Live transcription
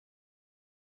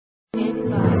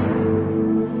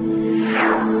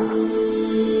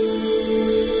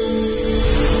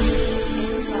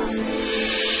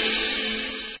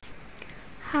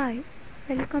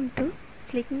Welcome to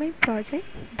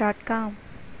clickmyproject.com.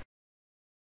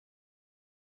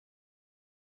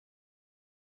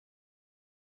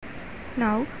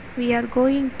 Now we are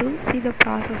going to see the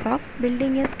process of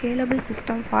building a scalable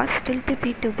system for Stealthy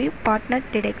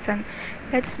P2P-Botnet detection.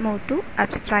 Let's move to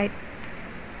abstract.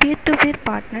 Peer-to-peer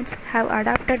botnets have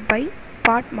adopted by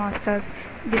bot masters.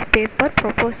 This paper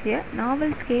proposes a novel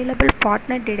scalable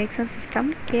botnet detection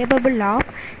system capable of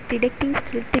detecting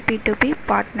stealthy P2P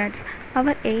botnets.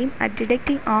 Our aim at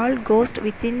detecting all ghosts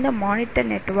within the monitor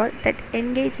network that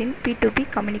engage in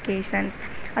P2P communications.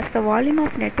 As the volume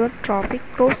of network traffic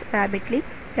grows rapidly,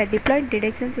 the deployed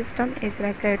detection system is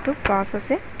required to process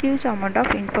a huge amount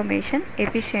of information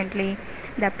efficiently.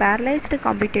 The parallelized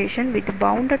computation with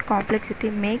bounded complexity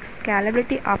makes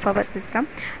scalability of our system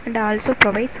and also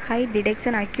provides high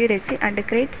detection accuracy and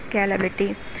great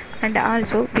scalability. And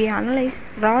also we analyze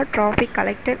raw traffic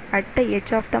collected at the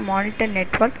edge of the monitor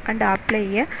network and apply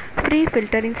a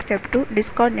pre-filtering step to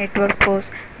discard network flows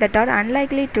that are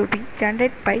unlikely to be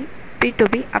generated by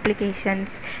P2P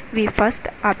applications. We first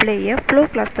apply a flow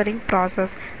clustering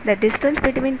process. The distance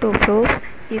between two flows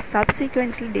is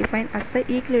subsequently defined as the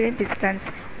equivalent distance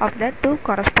of the two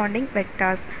corresponding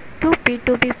vectors. Two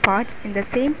P2P paths in the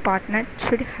same botnet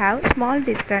should have small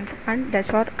distance and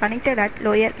thus are connected at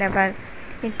lower level.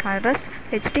 In contrast,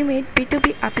 legitimate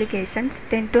P2P applications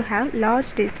tend to have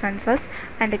large distances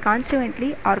and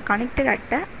consequently are connected at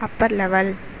the upper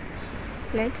level.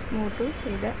 Let's move to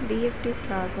see the DFT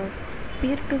process.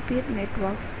 Peer-to-peer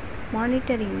networks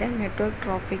monitoring the network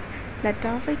traffic. The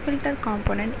traffic filter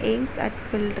component aims at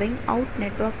filtering out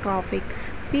network traffic.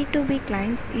 P2P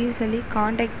clients usually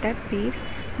contact their peers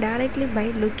directly by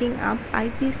looking up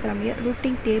IPs from a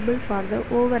routing table for the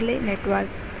overlay network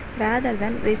rather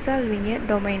than resolving a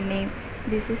domain name.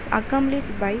 This is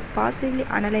accomplished by passively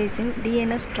analyzing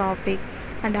DNS traffic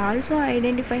and also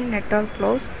identifying network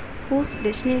flows whose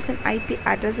destination IP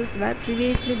addresses were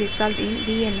previously resolved in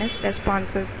DNS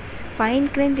responses.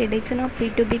 Fine-grained detection of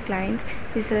P2P clients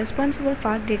is responsible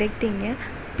for detecting a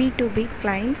P2P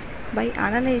clients by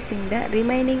analyzing the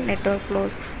remaining network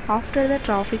flows after the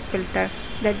traffic filter.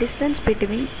 The distance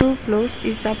between two flows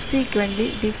is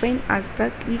subsequently defined as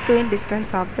the equivalent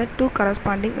distance of the two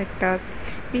corresponding vectors.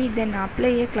 We then apply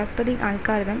a clustering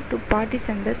algorithm to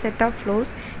partition the set of flows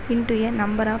into a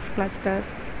number of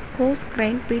clusters.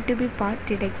 Coarse-grained P2P path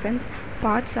detections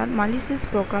paths are malicious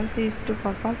programs used to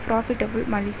perform profitable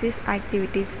malicious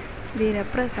activities. They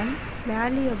represent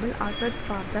valuable assets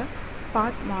for the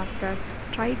path master.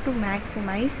 Try to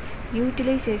maximize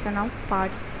utilization of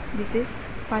paths. This is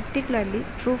particularly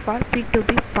true for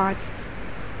P2P paths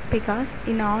because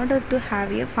in order to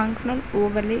have a functional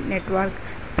overlay network,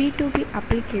 P2P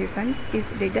applications is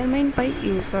determined by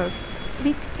users,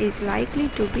 which is likely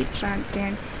to be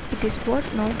transient. It is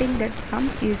worth noting that some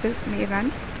users may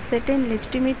run certain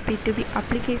legitimate P2P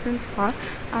applications for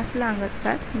as long as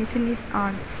the machine is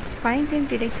on. Fine-grained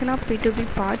detection of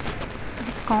P2P paths.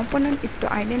 This component is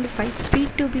to identify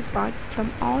P2P paths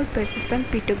from all persistent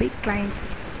P2P clients.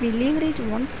 We leverage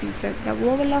one feature, the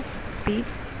overlap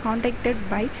feeds contacted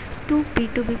by two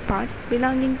P2P paths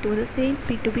belonging to the same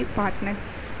P2P botnet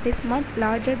is much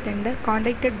larger than the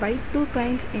contacted by two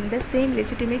clients in the same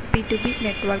legitimate P2P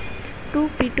network. Two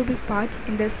P2P paths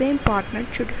in the same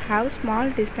botnet should have small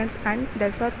distance and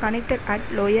thus are connected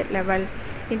at lower level.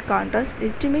 In contrast,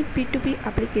 legitimate P2P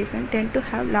applications tend to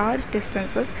have large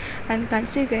distances and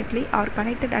consequently are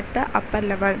connected at the upper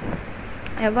level.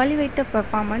 Evaluate the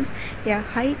performance. A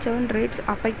high churn rates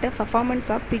affect the performance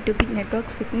of P2P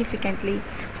networks significantly,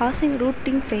 causing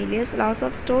routing failures, loss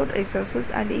of stored resources,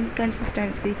 and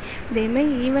inconsistency. They may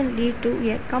even lead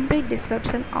to a complete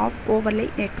disruption of overlay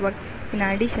network. In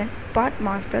addition, path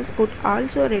masters could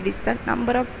also reduce the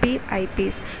number of peer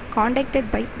IPs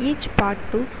contacted by each path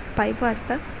to bypass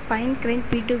the fine-grained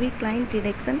P2P client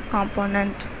detection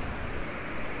component.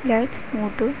 Let's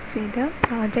move to see the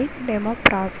project demo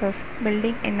process.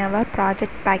 Building in our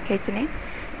project package name,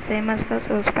 same as the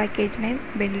source package name,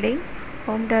 building.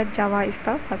 Home.java is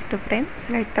the first frame.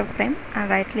 Select the frame and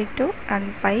right click to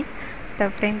run file. The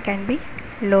frame can be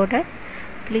loaded.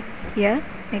 Click here.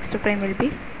 Next frame will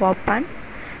be open.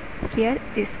 Here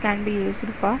this can be used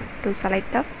for to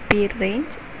select the peer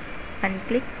range and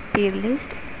click peer list.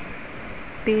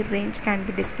 Peer range can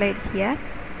be displayed here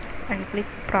and click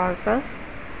process.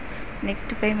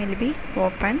 Next frame will be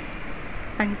open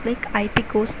and click IP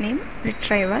course name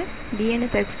retriever.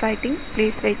 DNS extracting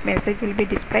please wait message will be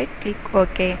displayed. Click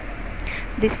OK.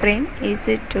 This frame is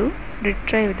it to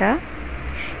retrieve the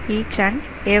each and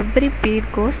every peer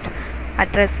ghost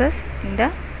addresses in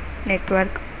the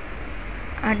network.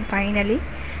 And finally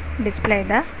display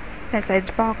the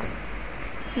message box.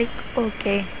 Click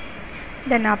OK.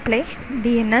 Then apply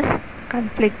DNS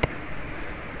conflict.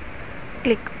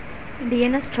 Click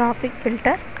DNS traffic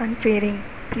filter configuring.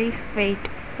 Please wait.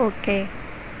 OK.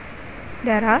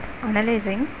 There are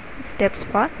analyzing steps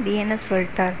for DNS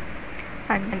filter,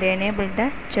 and enable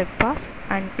the checkbox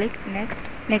and click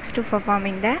next to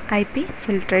performing the IP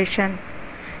filtration.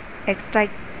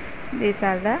 Extract these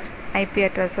are the IP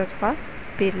addresses for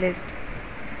peer list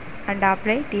and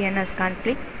apply DNS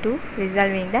conflict to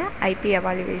resolving the IP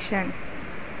evaluation.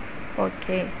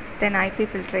 OK. Then IP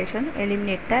filtration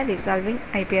eliminate the resolving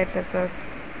IP addresses.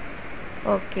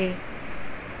 OK.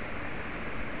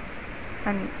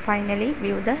 And finally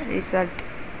view the result.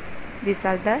 These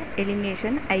are the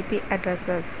elimination IP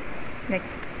addresses.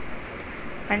 Next.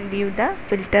 And view the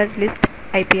filter list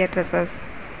IP addresses.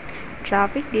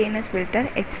 Traffic DNS filter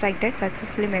extracted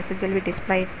successfully message will be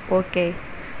displayed. OK.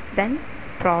 Then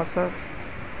process.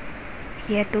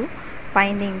 Here to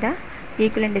finding the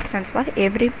equivalent distance for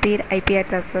every peer IP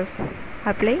addresses.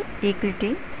 Apply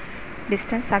equality.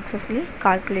 Distance successfully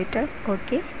calculated.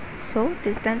 OK. So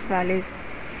distance values.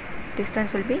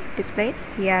 Distance will be displayed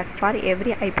here for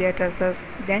every IP addresses.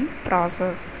 Then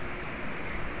process.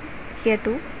 Here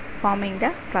to forming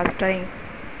the clustering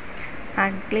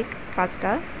and click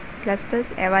cluster. Clusters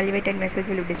evaluated message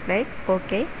will be displayed.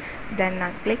 OK.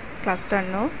 Then click cluster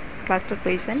node. Cluster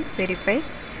position verified.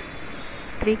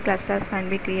 3 clusters can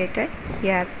be created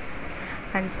here,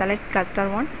 and select cluster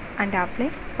 1 and apply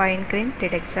fine grain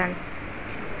detection,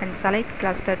 and select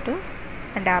cluster 2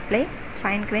 and apply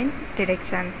fine grain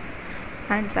detection,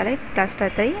 and select cluster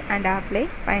 3 and apply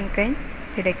fine grain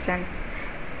detection.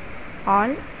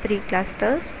 All 3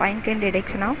 clusters fine grain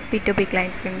detection of P2P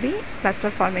clients can be cluster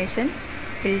formation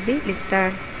will be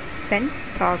listed. Then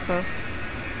process,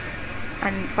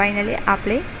 and finally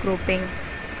apply grouping.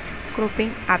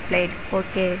 Grouping applied.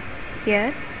 OK.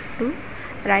 Here to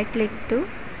right click to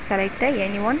select the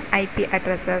any one IP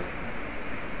addresses,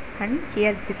 and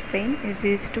here this frame is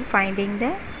used to finding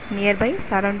the nearby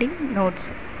surrounding nodes.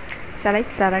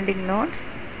 Select surrounding nodes.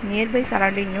 Nearby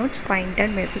surrounding nodes find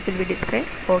and message will be displayed.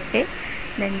 OK.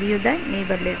 Then view the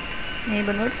neighbor list.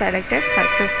 Neighbor node selected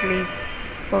successfully.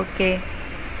 OK.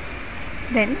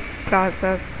 Then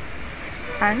process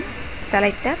and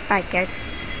select the packet.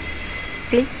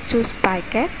 Click choose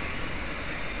packet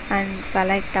and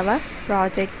select our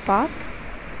project path.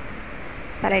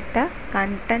 Select the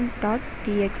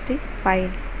content.txt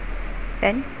file.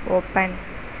 Then open.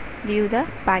 View the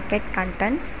packet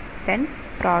contents. Then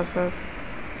process.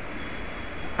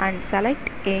 And select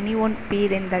any one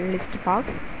peer in the list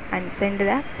box and send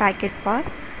the packet for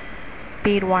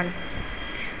peer 1.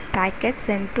 Packet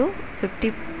sent to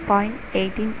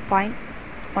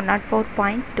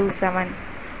 50.18.104.27.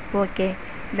 OK.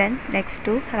 Then next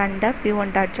to run the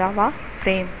p1.java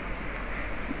frame.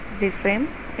 This frame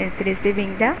is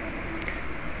receiving the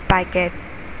packet.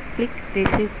 Click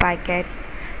receive packet.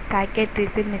 Packet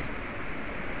receive is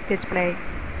displayed.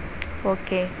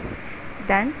 OK.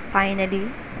 Then finally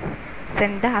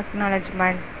send the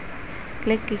acknowledgement.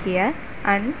 Click here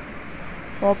and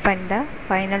open the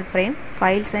final frame.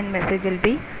 File send message will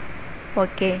be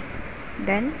OK.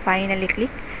 Then finally click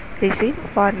receive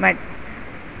format.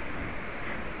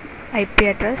 IP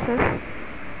addresses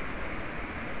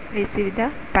receive the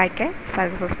packet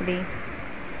successfully,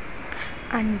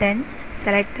 and then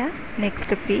select the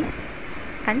next peer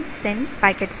and send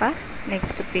packet for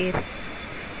next peer.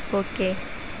 OK.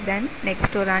 Then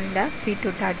next to run the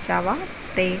p2.java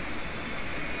frame.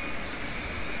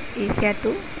 Here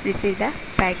to receive the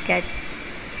packet.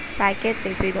 Packet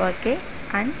received. OK.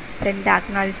 And send the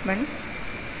acknowledgement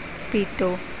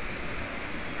p2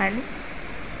 and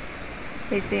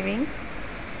receiving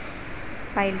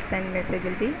file send message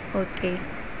will be OK.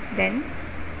 Then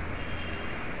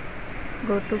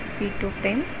go to p2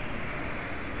 frame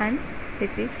and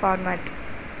receive format.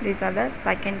 These are the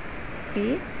second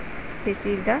peer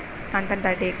receive the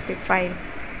content.txt file,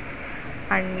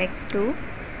 and next to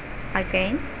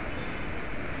again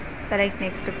select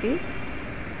next peer,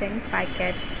 send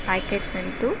packet. Packet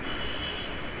sent to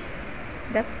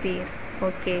the peer.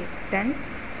 OK. Then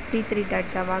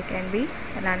p3.java can be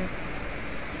run.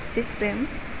 This frame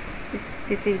is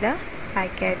receive the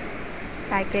packet.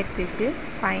 Packet receive.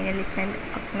 Finally send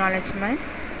acknowledgement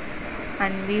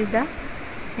and view the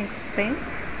next frame.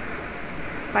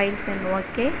 File send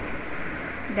OK.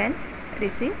 Then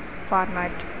receive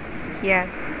format here.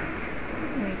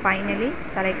 And finally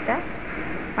select the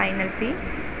final P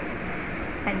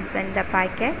and send the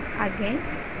packet. Again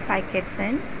packet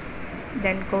send.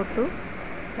 Then go to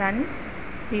run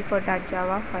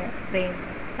p4.java frame.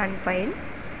 and file.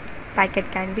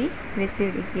 Packet can be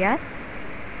received here.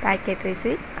 Packet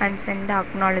received and send the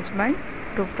acknowledgement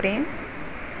to frame.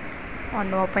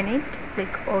 On open it,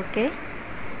 click OK,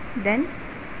 then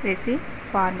receive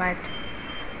format,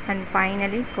 and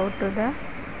finally go to the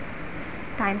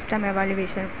timestamp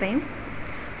evaluation frame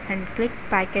and click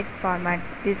packet format.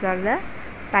 These are the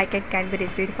packet can be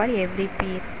received for every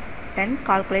peer. Then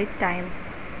calculate time.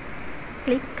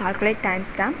 Click calculate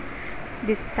timestamp.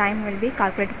 This time will be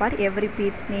calculated for every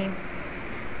peer name,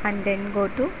 and then go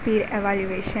to peer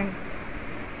evaluation.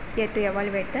 Here to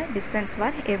evaluate the distance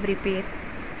for every peer.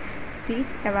 Peers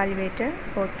evaluated,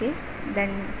 OK.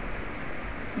 Then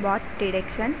bot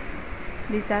detection.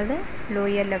 These are the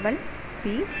lower level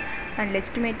peers, and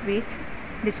estimate weights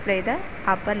display the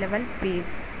upper level peers.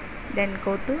 Then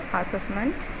go to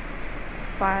assessment.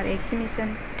 For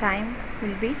execution time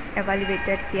will be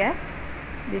evaluated here.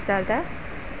 These are the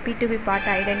P2P part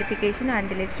identification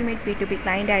and estimate P2P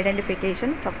client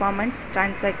identification, performance,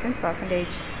 transaction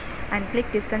percentage, and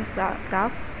click distance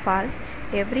graph for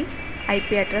every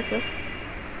IP addresses,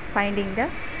 finding the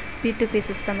P2P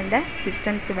system in the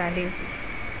distance value.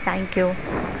 Thank you.